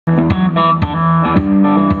Is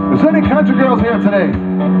there any country girls here today?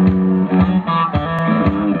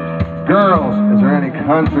 Girls, is there any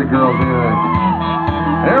country girls here?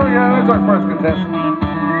 There we go, that's our first contestant.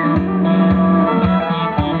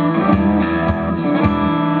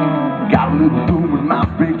 Got a little room in my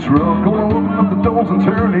big truck, gonna open up the doors and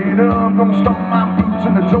turn it up. Gonna stomp my boots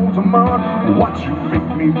in the Jones of mud, watch you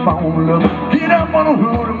make me fall in love. Get up on the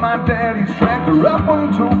hood of my daddy's tractor, up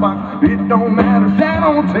on the toolbox, it don't matter. Down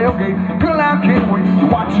on the tailgate, girl, I can't wait to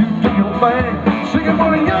watch you do your thing. Singing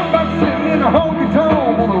for the young bucks sitting in a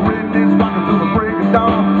honky-tonk, on the rednecks rocking till the break of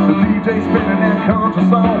dawn. The DJ spinning that country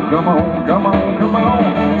song. Come on, come on, come on.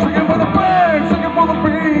 Singing for the birds, singing for the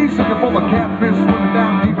bees, singing for the catfish swimming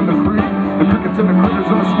down deep in the creek. The crickets and the critters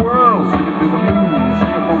and the squirrels, singing to the moon,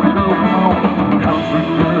 singing for me, girl, come on. Country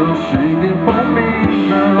girl, shake it for me,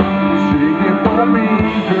 girl. Shake it for me,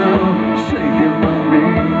 girl. Shake it for me.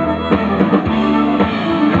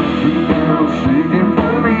 Country girl, shake it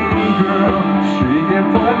for me, girl. Shake it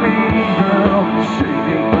for me, girl. Shake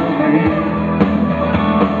it for me.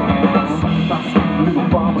 Something about some little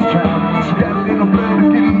farmer's child. She got a little blood to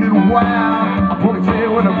get a little wild. A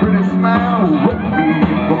ponytail and a pretty smile. Rope me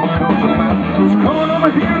from a country mouth. Just coming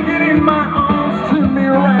over here and get in my arms. Turn me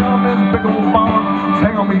around this big old farm.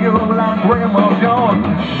 Tangle me up like grandma's yarn.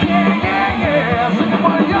 Yeah, yeah, yeah. Singing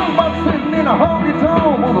for the young bucks sitting in a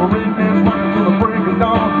honky-tonk. On the rednecks rocking till the break of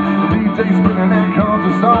dawn. The DJ spinning that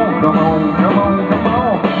country song. Come on, come on, come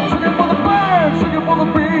on. Singing for the birds, singing for the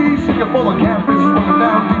bees, singing for the catfish swimming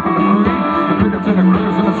down deep in the creek. The crickets and the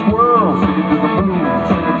critters and the squirrels, singing to the moon,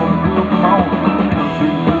 singing for the girl, come on. Country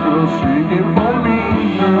girl, shake it for me,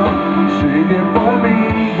 girl. Shake it for me,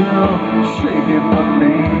 girl. Shake it for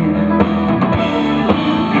me.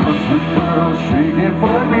 Country girl, shake it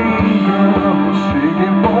for me, girl. Shake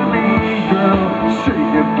it for me, girl.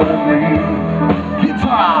 Shake it for me.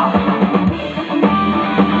 Guitar.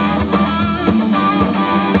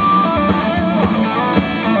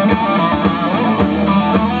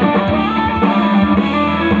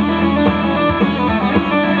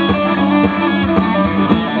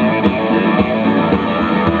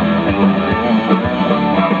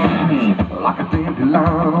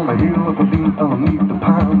 On the hill up underneath the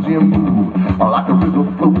pines, yeah, move like the river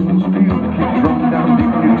flows, feel the kick drum down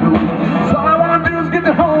deep in your toes. So all I wanna do is get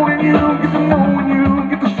to holding you, get to knowing you,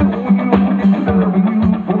 get to showing you, get to loving you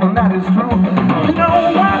for the night is through. You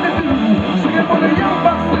know what to do, singing for the young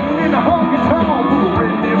bucks sitting in the honky-tonk, for the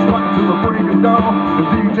rednecks rocking till the break of dawn. The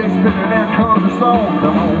DJ spinning that country song.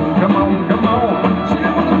 Come on, come on, come on.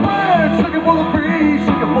 Singing for the birds, singing for the bees,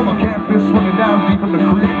 singing for the catfish swimming down deep in the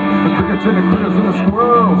creek. The crickets and the critters and the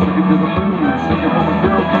squirrels, singing to the moon, singing for the